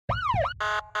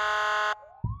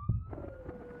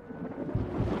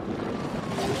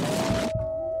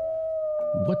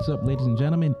What's up, ladies and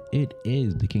gentlemen? It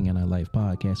is the King and I Life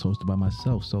podcast hosted by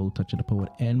myself, Soul Toucher the Poet,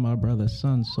 and my brother,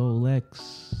 Son Soul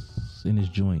X in his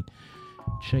joint.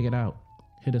 Check it out.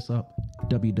 Hit us up,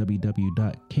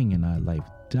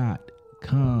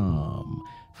 www.kingandilife.com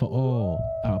for all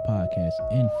our podcast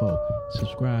info.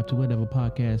 Subscribe to whatever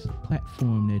podcast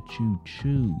platform that you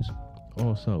choose.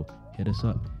 Also, hit us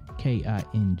up,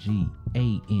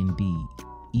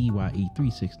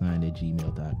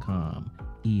 KINGANDEYE369@gmail.com.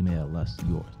 Email us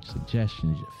your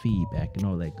suggestions, your feedback, and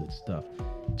all that good stuff.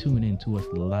 Tune in to us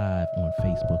live on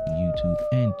Facebook, YouTube,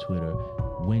 and Twitter,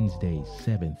 Wednesdays,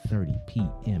 7:30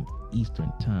 p.m.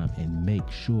 Eastern Time. And make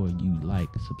sure you like,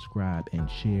 subscribe, and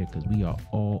share, because we are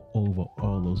all over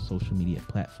all those social media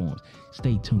platforms.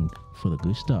 Stay tuned for the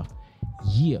good stuff.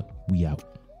 Yeah, we out.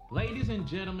 Ladies and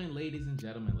gentlemen,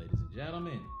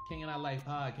 King and I Life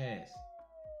podcast.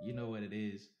 You know what it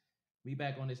is. We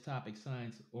back on this topic,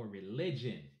 science or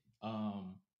religion.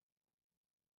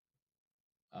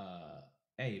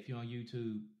 Hey, if you're on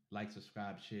YouTube, like,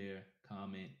 subscribe, share,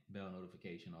 comment, bell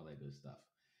notification, all that good stuff.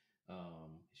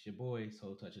 It's your boy,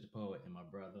 Soul Toucher the Poet, and my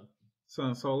brother,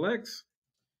 Son Soul X.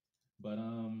 But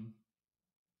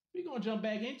we're gonna jump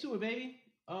back into it, baby.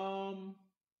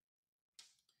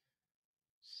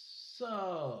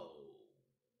 So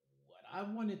what I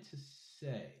wanted to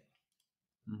say.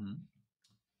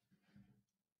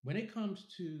 When it comes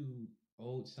to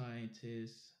old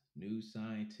scientists, new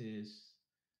scientists,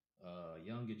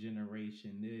 younger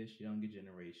generation this, younger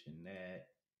generation that,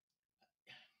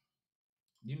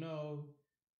 you know,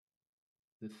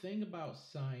 the thing about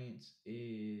science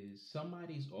is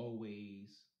somebody's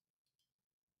always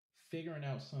figuring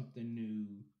out something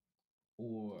new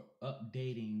or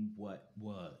updating what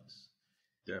was.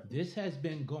 Definitely. This has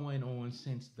been going on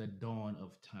since the dawn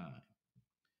of time.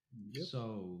 Yep.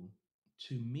 So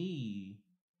to me,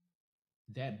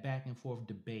 that back and forth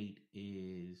debate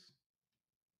is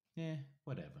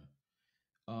whatever.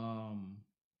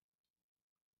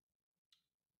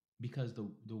 Because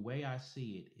the way I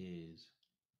see it is,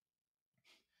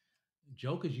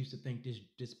 jokers used to think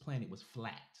this planet was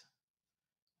flat.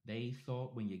 They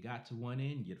thought when you got to one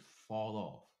end, you'd fall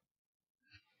off.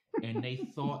 And they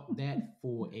thought that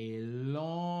for a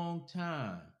long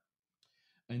time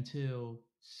until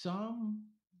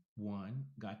someone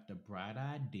got the bright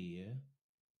idea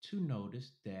to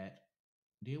notice that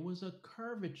there was a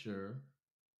curvature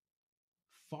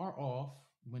far off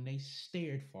when they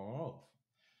stared far off.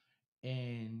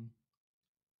 And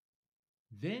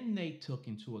then they took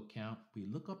into account, we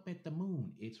look up at the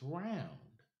moon, it's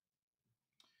round.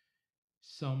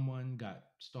 Someone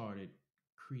got started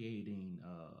creating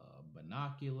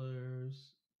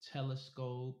binoculars,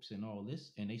 telescopes, and all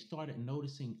this, and they started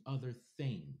noticing other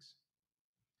things.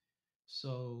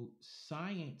 So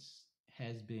science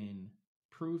has been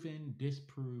proven,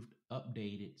 disproved,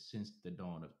 updated since the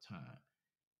dawn of time.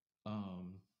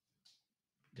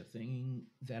 The thing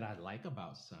that I like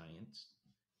about science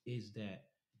is that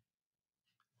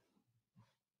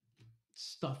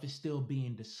stuff is still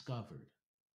being discovered.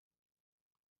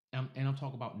 And I'm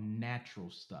talking about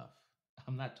natural stuff.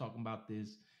 I'm not talking about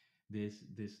this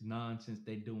nonsense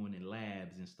they're doing in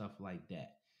labs and stuff like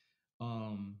that.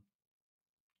 On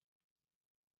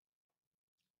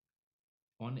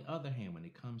the other hand, when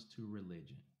it comes to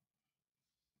religion,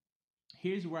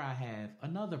 here's where I have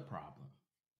another problem.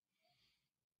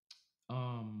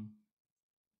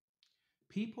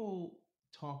 People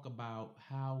talk about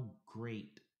how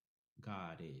great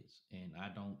God is, and I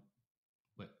don't,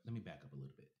 but let me back up a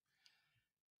little bit.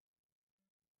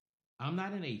 I'm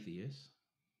not an atheist,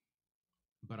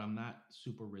 but I'm not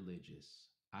super religious.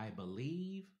 I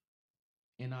believe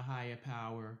in a higher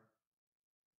power,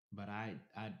 but I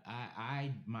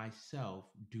myself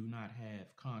do not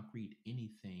have concrete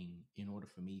anything in order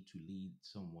for me to lead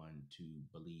someone to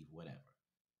believe whatever.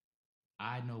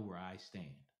 I know where I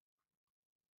stand,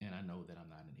 and I know that I'm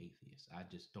not an atheist. I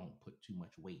just don't put too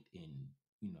much weight in,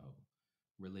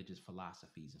 religious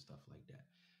philosophies and stuff like that.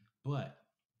 But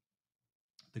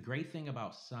the great thing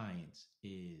about science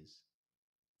is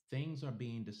things are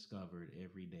being discovered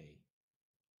every day.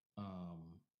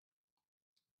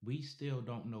 We still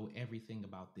don't know everything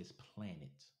about this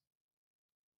planet.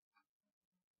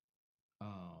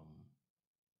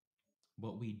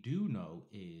 What we do know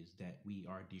is that we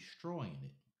are destroying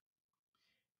it.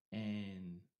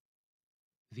 And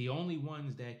the only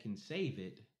ones that can save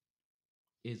it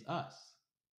is us.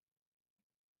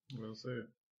 Well said.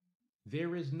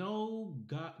 There is no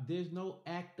God, there's no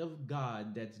act of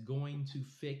God that's going to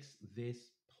fix this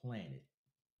planet.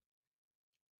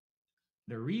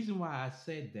 The reason why I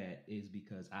said that is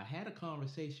because I had a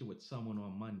conversation with someone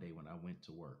on Monday when I went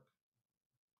to work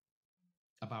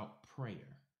about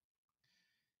prayer.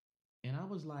 And I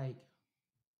was like,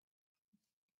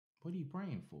 what are you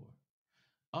praying for?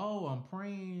 Oh, I'm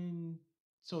praying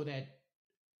so that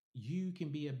you can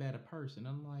be a better person.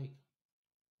 I'm like,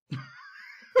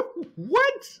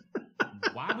 What?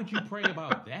 why would you pray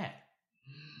about that?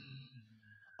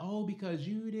 Oh, because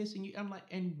you this and you. I'm like,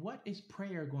 and what is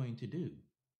prayer going to do?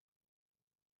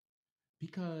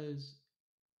 Because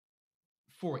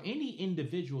for any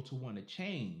individual to want to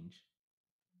change,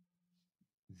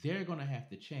 they're going to have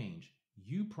to change.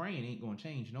 You praying ain't going to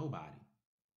change nobody.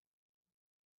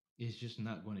 It's just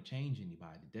not going to change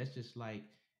anybody. That's just like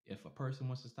if a person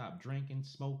wants to stop drinking,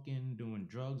 smoking, doing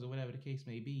drugs, or whatever the case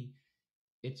may be,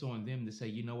 it's on them to say,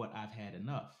 you know what, I've had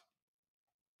enough.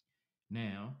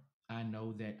 Now, I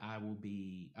know that I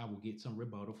will get some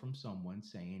rebuttal from someone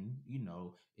saying,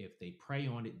 if they pray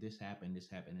on it, this happened,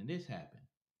 and this happened.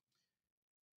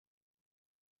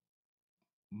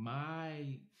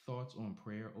 My thoughts on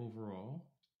prayer overall,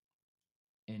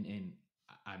 and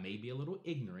I may be a little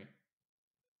ignorant,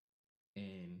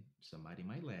 and somebody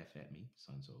might laugh at me,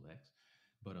 Son Solex,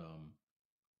 but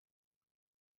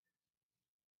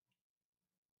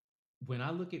when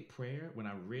I look at prayer, when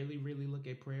I really, really look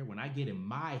at prayer, when I get in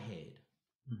my head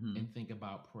and think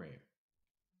about prayer,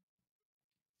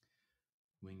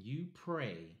 when you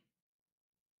pray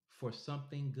for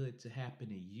something good to happen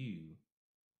to you,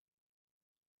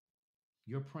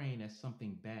 you're praying that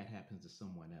something bad happens to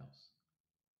someone else.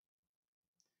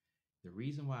 The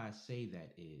reason why I say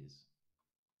that is,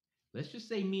 let's just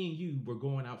say me and you were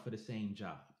going out for the same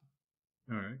job.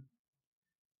 All right.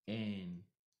 And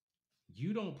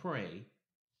you don't pray,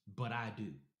 but I do.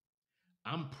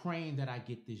 I'm praying that I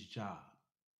get this job.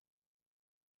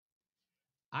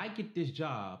 I get this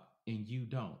job and you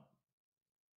don't.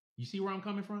 You see where I'm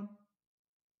coming from?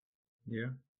 Yeah.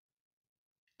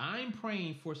 I'm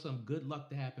praying for some good luck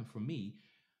to happen for me.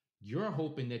 You're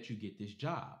hoping that you get this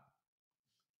job.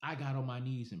 I got on my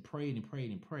knees and prayed and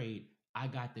prayed and prayed. I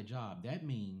got the job. That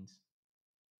means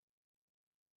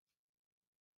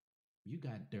you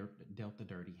got dealt a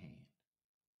dirty hand.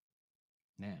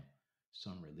 Now,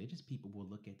 some religious people will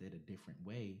look at that a different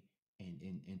way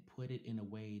and put it in a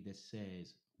way that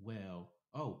says, well,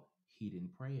 oh, he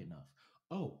didn't pray enough.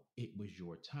 Oh, it was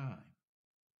your time.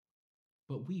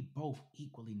 But we both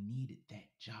equally needed that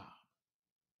job.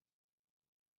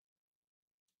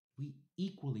 We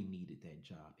equally needed that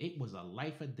job. It was a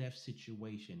life or death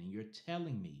situation. And you're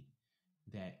telling me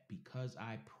that because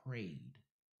I prayed,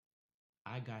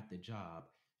 I got the job,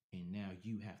 and now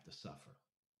you have to suffer.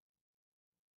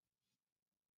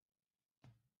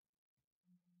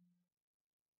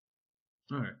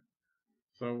 All right.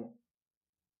 So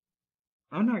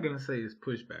I'm not gonna say it's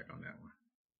pushback on that one.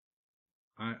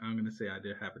 I'm gonna say I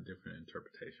did have a different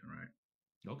interpretation, right?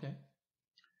 Okay.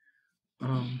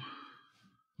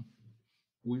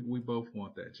 We both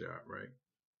want that job, right?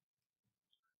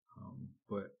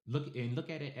 But Look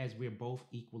at it as we're both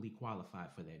equally qualified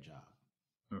for that job.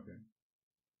 okay,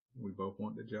 we both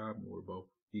want the job, and we're both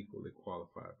equally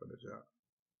qualified for the job.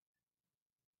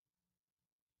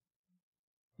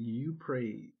 You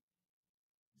prayed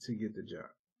to get the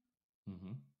job.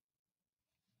 Mm-hmm.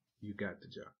 You got the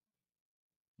job.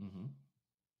 Mm-hmm.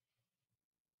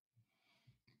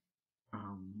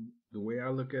 The way I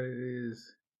look at it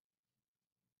is,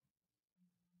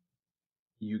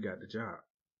 you got the job.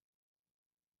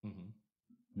 Mm-hmm.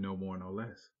 No more, no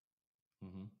less.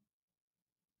 Mm-hmm.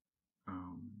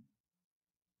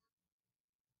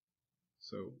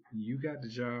 So you got the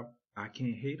job. I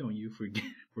can't hate on you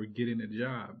for getting the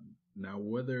job. Now,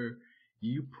 whether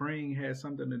you praying has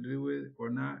something to do with it or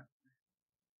not,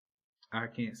 I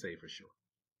can't say for sure.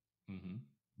 Mm-hmm.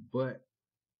 But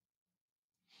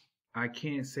I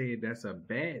can't say that's a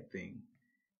bad thing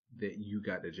that you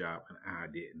got the job and I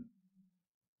didn't.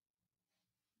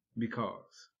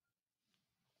 Because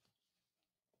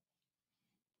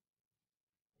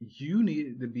you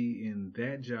needed to be in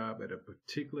that job at a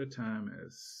particular time at a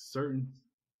certain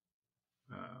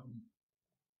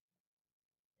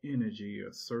energy,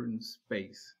 a certain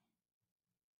space,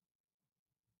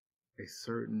 a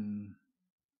certain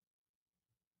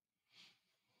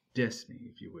destiny,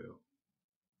 if you will.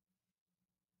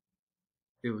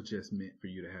 It was just meant for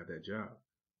you to have that job.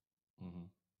 Mm-hmm.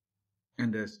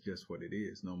 And that's just what it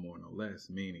is, no more, no less.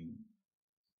 Meaning,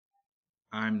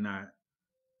 I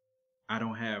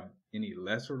don't have any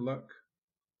lesser luck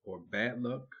or bad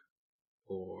luck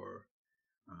or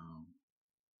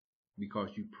because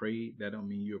you prayed, that don't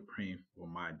mean you're praying for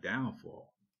my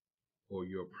downfall or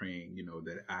you're praying,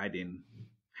 that I didn't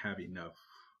have enough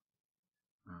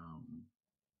um,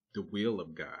 the will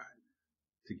of God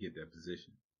to get that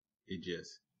position. It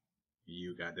just,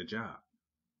 you got the job.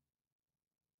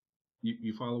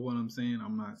 You follow what I'm saying?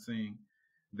 I'm not saying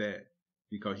that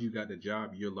because you got the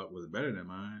job, your luck was better than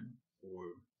mine, or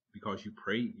because you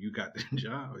prayed, you got the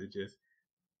job. It's just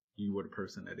you were the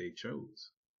person that they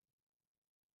chose.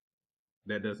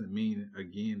 That doesn't mean,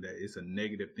 again, that it's a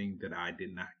negative thing that I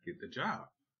did not get the job.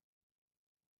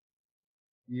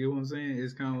 You know what I'm saying?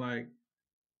 It's kind of like,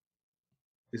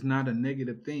 it's not a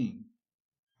negative thing.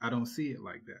 I don't see it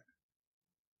like that.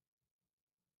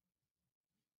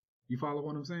 You follow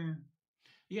what I'm saying?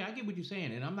 Yeah, I get what you're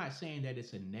saying, and I'm not saying that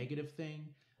it's a negative thing.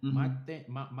 My Mm-hmm. thing,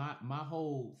 my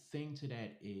whole thing to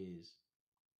that is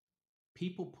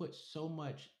people put so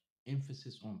much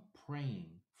emphasis on praying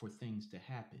for things to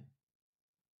happen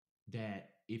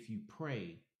that if you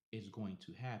pray, it's going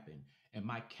to happen. And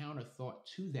my counter thought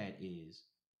to that is,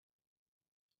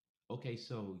 okay,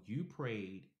 so you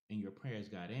prayed and your prayers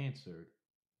got answered.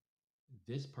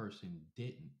 This person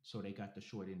didn't, so they got the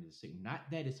short end of the stick. Not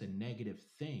that it's a negative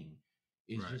thing,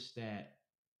 it's Right. just that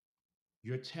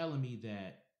you're telling me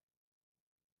that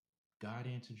God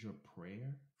answered your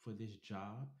prayer for this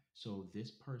job. So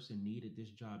this person needed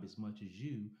this job as much as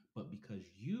you, but because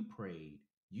you prayed,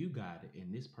 you got it,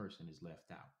 and this person is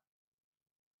left out.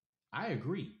 I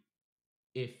agree.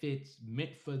 If it's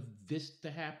meant for this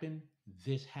to happen,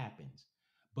 this happens.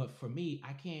 But for me,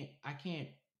 I can't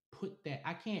put that,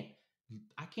 I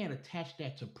can't attach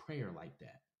that to prayer like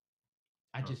that.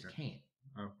 I just Okay. can't.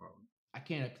 I'll follow. I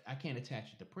can't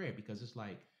attach it to prayer because it's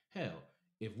like, hell,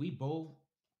 if we both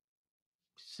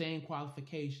same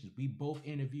qualifications, we both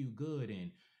interviewed good,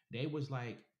 and they was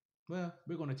like, well,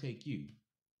 we're gonna take you.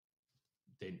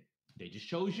 Then they just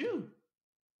chose you.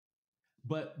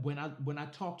 But when I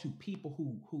talk to people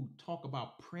who talk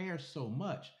about prayer so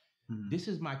much, Mm-hmm. this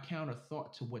is my counter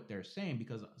thought to what they're saying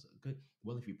because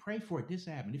well, if you pray for it, this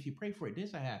happened. If you pray for it,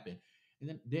 this happened.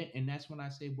 And that's when I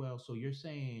say, well, so you're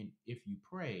saying if you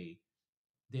pray,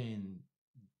 then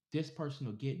this person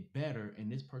will get better and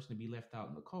this person will be left out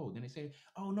in the cold. Then they say,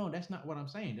 oh no, that's not what I'm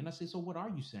saying. Then I say, so what are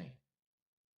you saying?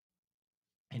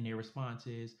 And their response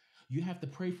is, you have to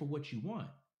pray for what you want.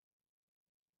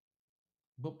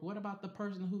 But what about the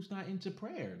person who's not into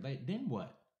prayer? Like, then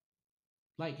what?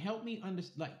 Like, help me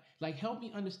understand. Like, help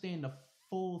me understand the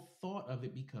full thought of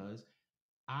it because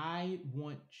I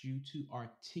want you to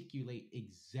articulate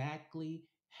exactly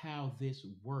how this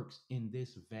works in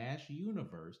this vast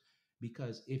universe.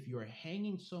 Because if you're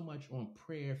hanging so much on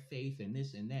prayer, faith, and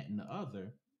this and that and the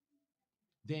other,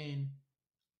 then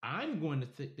I'm going to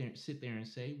sit there and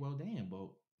say, well, damn,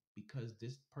 well, because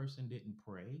this person didn't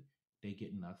pray, they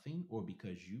get nothing, or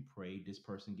because you prayed, this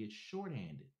person gets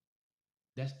shorthanded.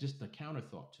 That's just a counter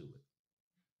thought to it.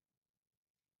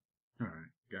 All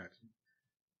right. Gotcha.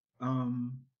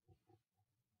 Um,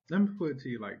 Let me put it to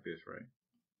you like this, right?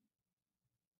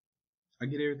 I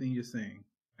get everything you're saying,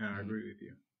 and I Mm-hmm. agree with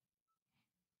you.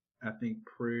 I think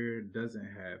prayer doesn't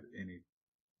have anything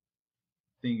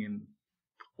in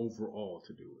overall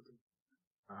to do with it.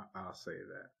 I'll say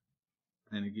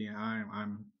that. And again,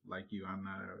 I'm like you. I'm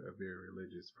not a very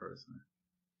religious person.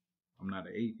 I'm not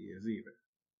an atheist either.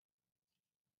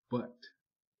 But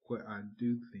what I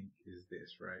do think is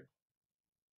this, right?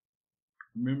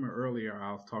 Remember earlier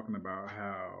I was talking about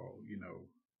how,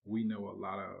 we know a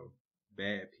lot of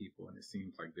bad people and it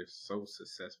seems like they're so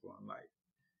successful in life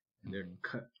and they're Mm-hmm.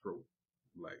 cutthroat,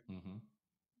 like Mm-hmm.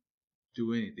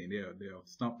 do anything. They'll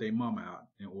stomp their mama out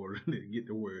in order to get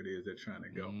to where it is they're trying to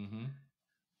go. Mm-hmm.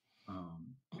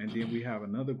 And then we have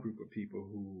another group of people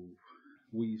who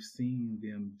we've seen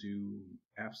them do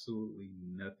absolutely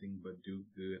nothing but do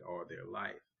good all their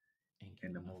life. And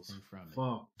And get the most nothing from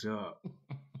fucked up, it.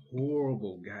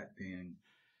 horrible goddamn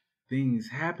things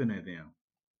happen to them.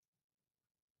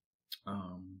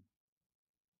 Um,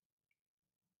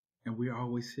 and we're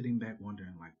always sitting back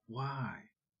wondering, like, why?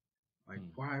 Like,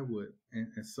 Mm. why would,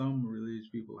 and some religious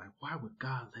people, like, why would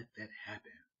God let that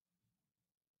happen?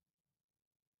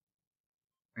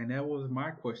 And that was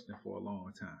my question for a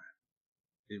long time.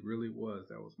 It really was.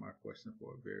 That was my question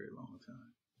for a very long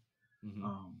time.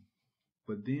 Mm-hmm.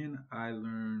 But then I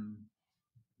learned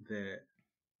that,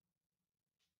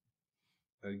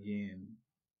 again,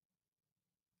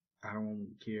 I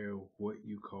don't care what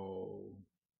you call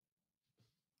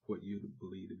what you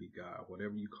believe to be God,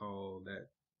 whatever you call that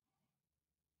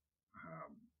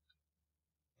um,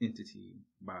 entity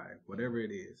by, whatever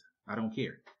it is, I don't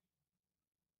care.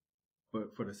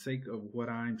 But for the sake of what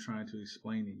I'm trying to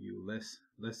explain to you, let's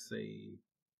say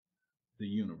the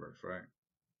universe, right?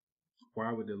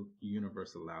 Why would the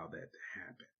universe allow that to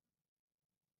happen?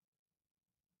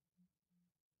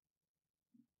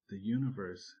 The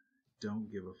universe don't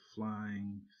give a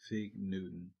flying fig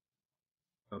Newton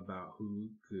about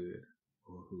who's good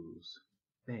or who's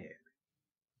bad.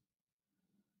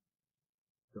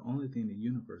 The only thing the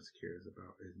universe cares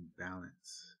about is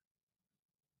balance.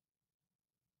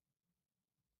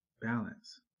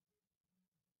 Balance.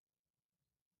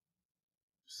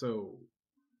 So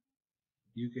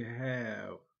you could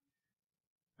have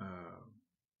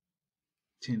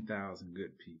 10,000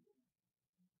 good people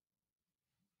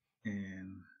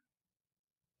and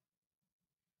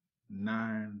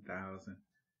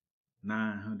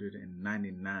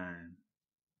 9,999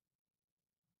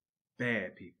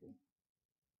 bad people.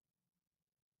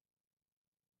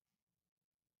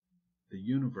 The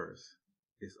universe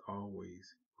is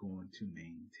always going to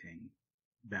maintain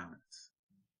balance.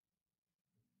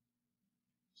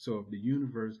 So if the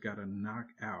universe got to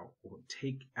knock out or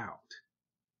take out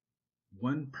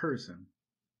one person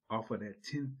off of that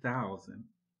 10,000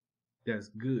 that's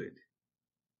good,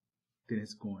 then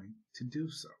it's going to do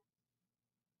so.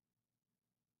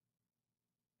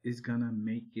 It's going to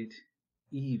make it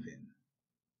even.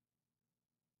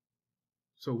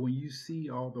 So when you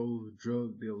see all those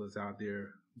drug dealers out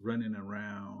there running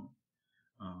around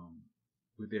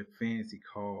with their fancy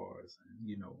cars and,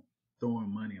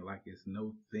 throwing money like it's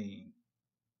no thing,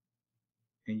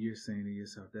 and you're saying to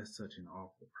yourself, that's such an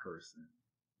awful person.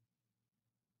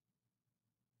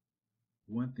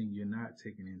 One thing you're not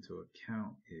taking into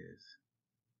account is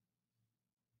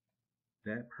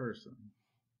that person,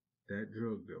 that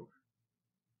drug dealer,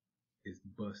 is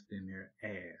busting their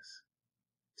ass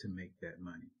to make that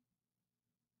money.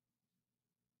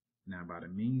 Now, by the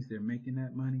means they're making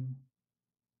that money,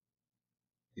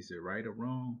 is it right or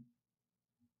wrong?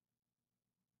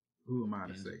 Who am I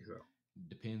to say so?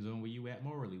 Depends on where you at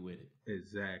morally with it.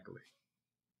 Exactly.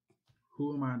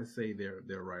 Who am I to say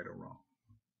they're right or wrong?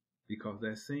 Because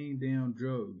that same damn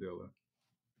drug dealer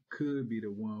could be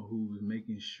the one who's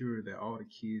making sure that all the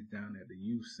kids down at the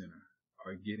youth center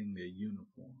are getting their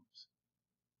uniforms.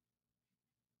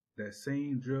 That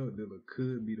same drug dealer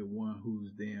could be the one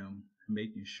who's damn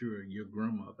making sure your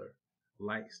grandmother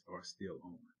lights are still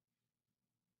on.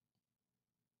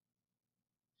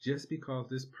 Just because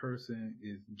this person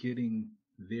is getting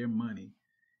their money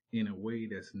in a way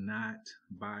that's not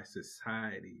by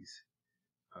society's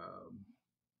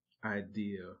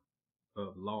idea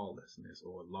of lawlessness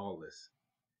or lawless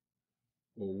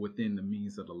or within the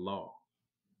means of the law.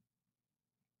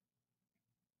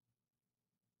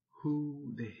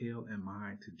 Who the hell am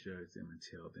I to judge them and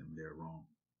tell them they're wrong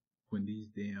when these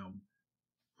damn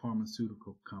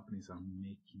pharmaceutical companies are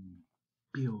making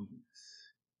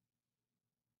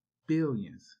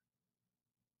billions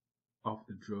off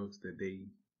the drugs that they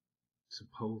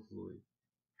supposedly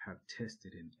have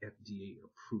tested and FDA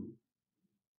approved?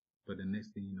 But the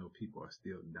next thing you know, people are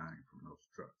still dying from those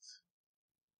drugs.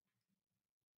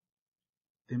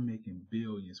 They're making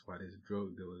billions while this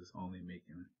drug dealer is only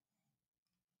making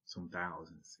some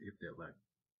thousands, if they're lucky.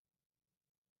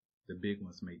 The big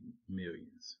ones make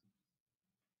millions.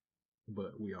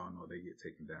 But we all know they get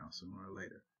taken down sooner or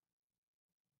later.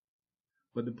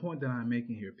 But the point that I'm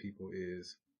making here, people,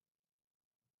 is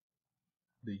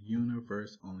the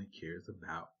universe only cares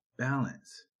about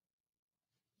balance.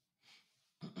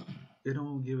 It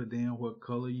don't give a damn what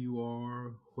color you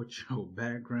are, what your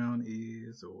background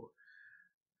is, or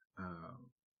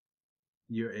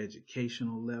your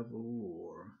educational level,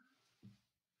 or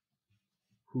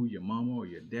who your mama or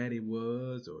your daddy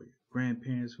was, or your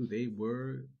grandparents, who they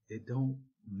were. It don't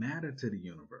matter to the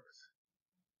universe.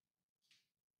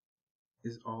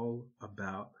 It's all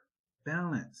about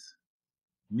balance.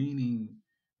 Meaning,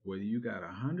 whether you got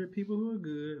 100 people who are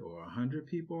good or 100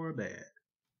 people are bad,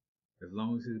 as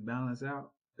long as it's balanced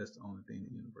out, that's the only thing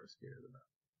the universe cares about.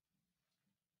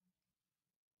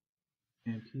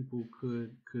 And people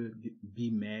could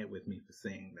be mad with me for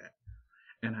saying that.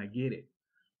 And I get it.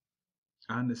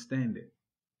 I understand it.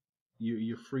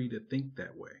 You're free to think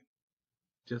that way.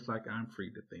 Just like I'm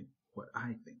free to think what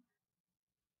I think.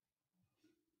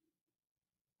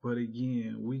 But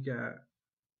again, we got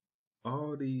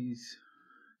all these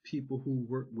people who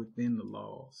work within the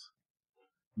laws,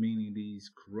 meaning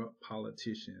these corrupt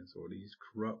politicians or these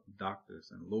corrupt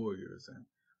doctors and lawyers and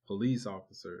police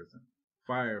officers and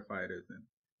firefighters and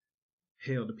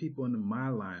hell, the people in my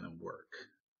line of work.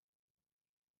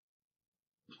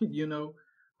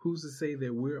 Who's to say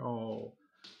that we're all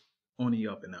on the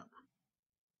up and up?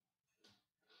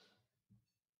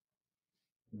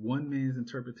 One man's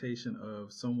interpretation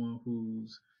of someone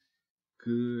who's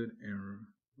good and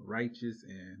righteous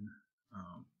and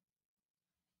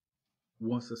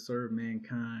wants to serve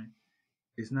mankind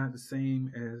is not the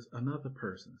same as another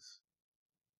person's.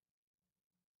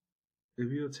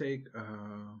 If you'll take,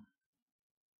 I'm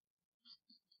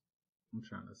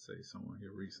trying to say someone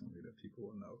here recently that people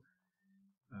will know.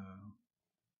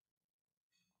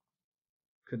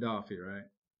 Gaddafi, right?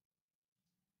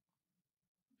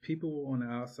 People on the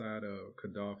outside of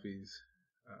Gaddafi's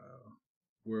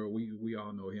world, we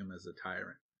all know him as a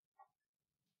tyrant,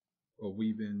 or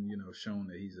we've been, shown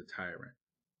that he's a tyrant.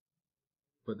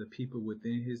 But the people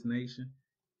within his nation,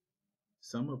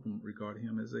 some of them regard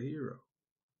him as a hero.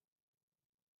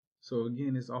 So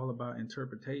again, it's all about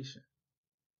interpretation.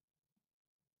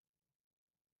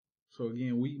 So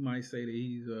again, we might say that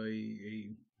he's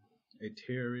a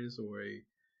terrorist or a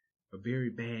very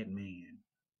bad man.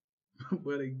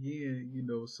 But again,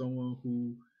 someone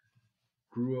who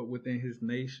grew up within his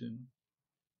nation,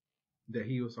 that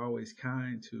he was always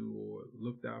kind to or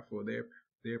looked out for their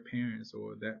parents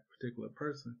or that particular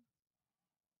person,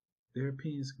 their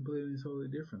opinion is completely totally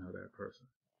different of that person,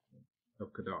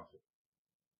 of Gaddafi.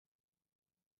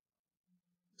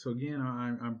 So again,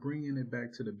 I'm bringing it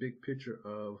back to the big picture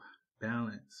of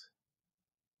balance.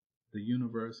 The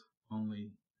universe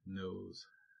only knows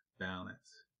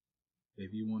balance.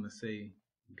 If you want to say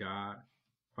God,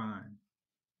 fine.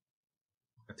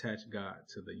 Attach God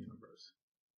to the universe.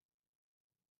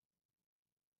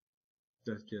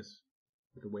 That's just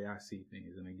the way I see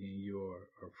things. And again, you are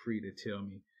free to tell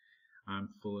me I'm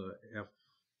full of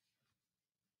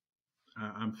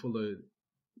I'm full of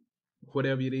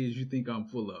whatever it is you think I'm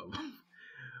full of.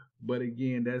 But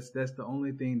again, that's the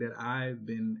only thing that I've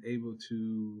been able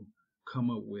to come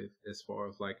up with as far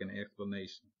as like an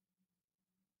explanation.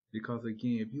 Because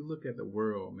again, if you look at the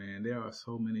world, man, there are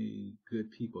so many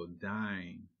good people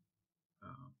dying.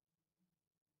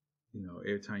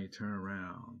 Every time you turn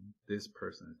around, this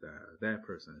person has died, that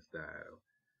person has died.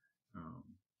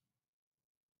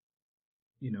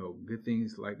 Good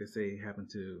things, like they say, happen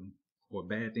to, or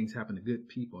bad things happen to good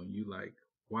people, and you like,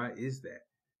 why is that?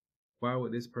 Why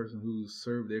would this person who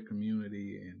served their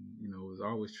community and has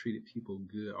always treated people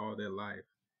good all their life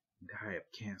die of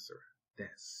cancer?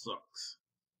 That sucks.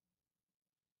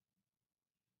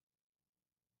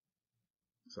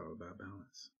 It's all about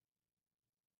balance.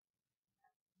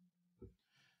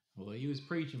 Well, he was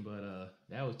preaching, but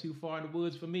that was too far in the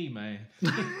woods for me, man.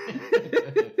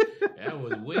 That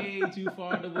was way too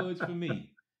far in the woods for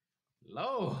me.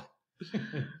 Lord.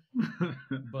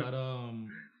 But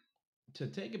to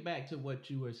take it back to what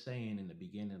you were saying in the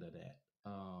beginning of that,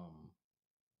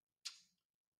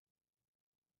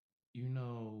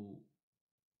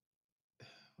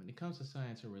 when it comes to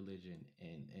science or religion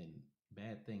and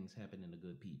bad things happening to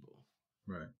good people,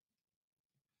 right?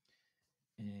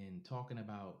 And talking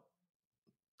about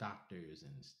doctors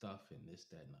and stuff and this,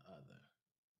 that, and the other.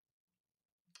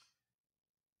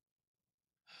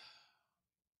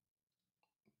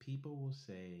 People will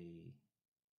say,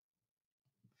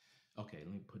 okay,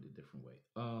 let me put it a different way.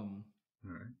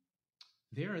 Right.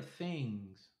 There are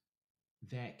things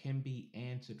that can be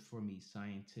answered for me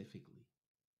scientifically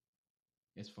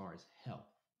as far as health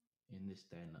and this,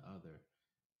 that, and the other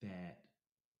that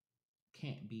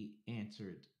can't be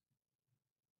answered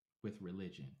with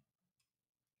religion.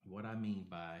 What I mean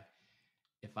by,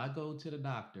 if I go to the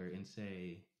doctor and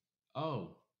say,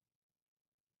 oh,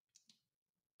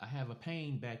 I have a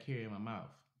pain back here in my mouth,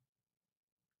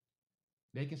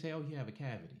 they can say, oh, you have a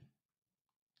cavity.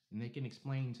 And they can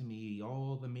explain to me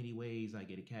all the many ways I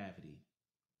get a cavity.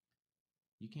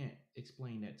 You can't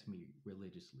explain that to me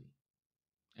religiously.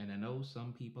 And I know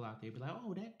some people out there be like,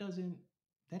 oh, that doesn't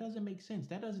make sense.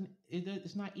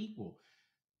 It's not equal.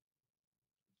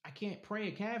 I can't pray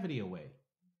a cavity away.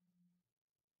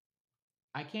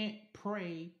 I can't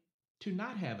pray to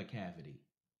not have a cavity.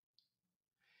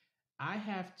 I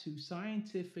have to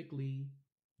scientifically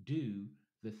do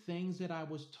the things that I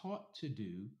was taught to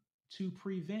do to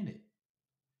prevent it.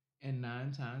 And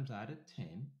 9 times out of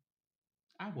 10,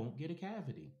 I won't get a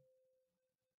cavity.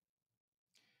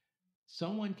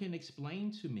 Someone can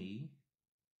explain to me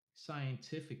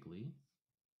scientifically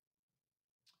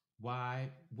why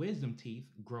wisdom teeth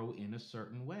grow in a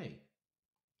certain way.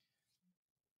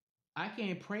 I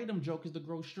can't pray them jokers to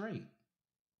grow straight.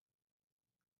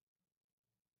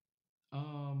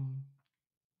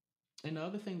 And the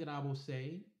other thing that I will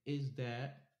say is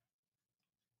that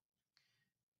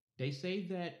they say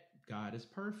that God is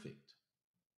perfect.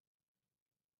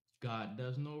 God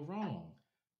does no wrong.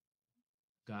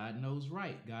 God knows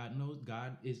right.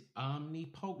 God is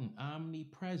omnipotent,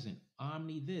 omnipresent,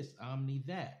 omni this, omni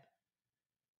that.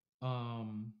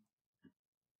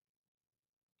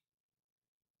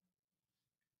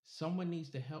 someone needs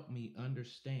to help me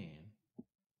understand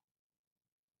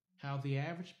how the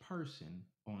average person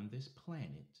on this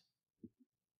planet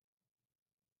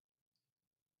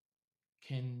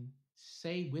can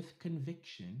say with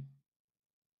conviction,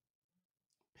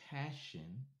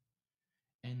 passion,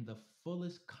 and the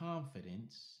fullest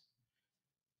confidence,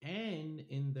 and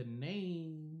in the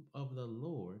name of the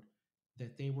Lord,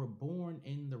 that they were born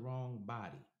in the wrong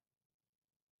body.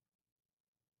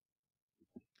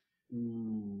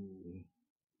 Ooh.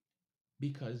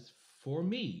 Because for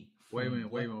me, Wait a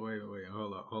minute.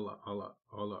 Hold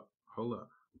up.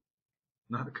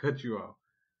 Not to cut you off.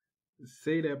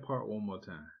 Say that part one more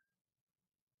time.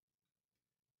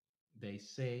 They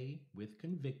say with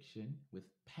conviction, with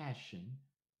passion,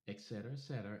 etc.,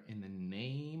 in the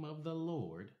name of the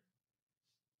Lord,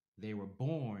 they were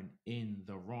born in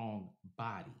the wrong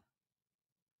body.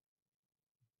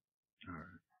 All right.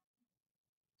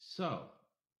 So,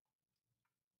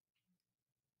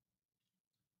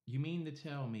 you mean to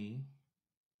tell me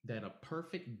that a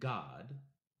perfect God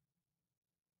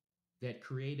that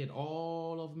created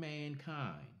all of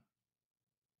mankind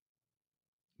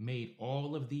made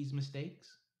all of these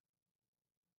mistakes?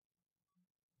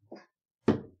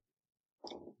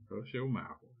 Hush your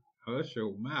mouth. Hush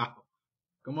your mouth.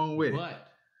 Come on with it.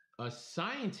 But a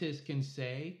scientist can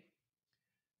say,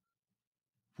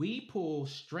 we pull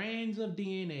strands of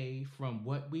DNA from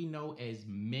what we know as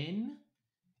men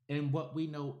and what we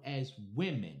know as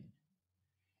women.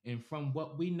 And from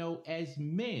what we know as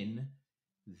men,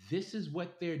 this is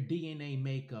what their DNA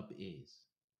makeup is.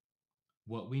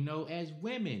 What we know as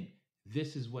women,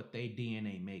 this is what their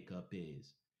DNA makeup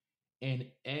is. And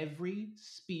every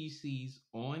species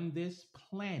on this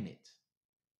planet,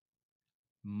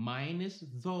 minus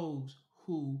those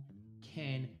who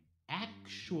can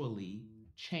actually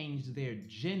change their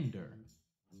gender,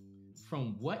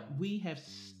 from what we have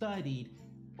studied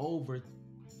over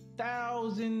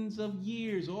thousands of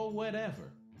years or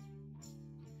whatever,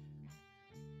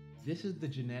 this is the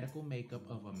genetical makeup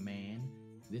of a man.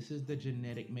 This is the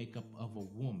genetic makeup of a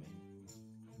woman.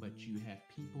 But you have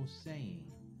people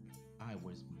saying, I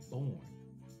was born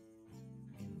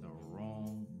in the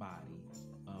wrong body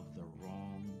of the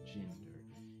wrong gender.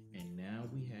 And now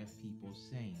we have people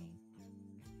saying,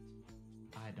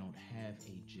 I don't have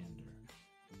a gender.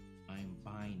 I'm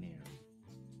binary.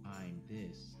 I'm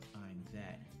this, I'm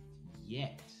that.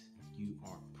 Yet you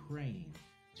are praying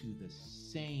to the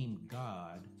same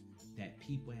God that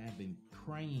people have been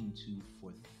praying to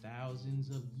for thousands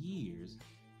of years,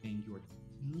 and you're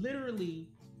literally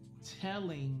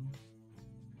telling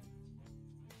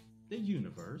the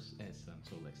universe, as Son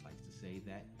Solex likes to say,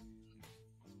 that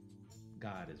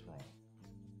God is wrong.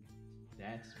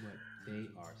 That's what they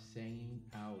are saying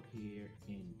out here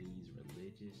in these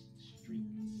religious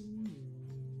streets.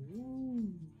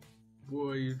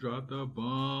 Boy, you dropped a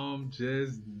bomb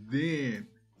just then.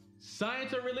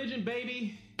 Science or religion,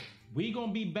 baby. We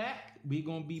gonna be back. We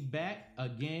gonna be back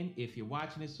again. If you're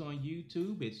watching this on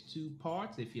YouTube, it's 2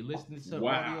 parts. If you're listening to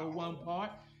audio, 1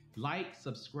 part. Like,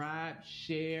 subscribe,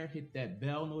 share, hit that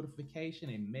bell notification,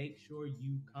 and make sure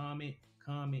you comment,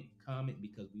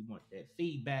 because we want that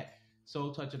feedback.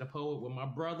 Soul Touch of the Poet with my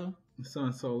brother,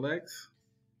 Son Solex.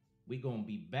 We gonna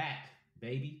be back,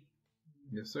 baby.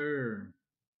 Yes, sir.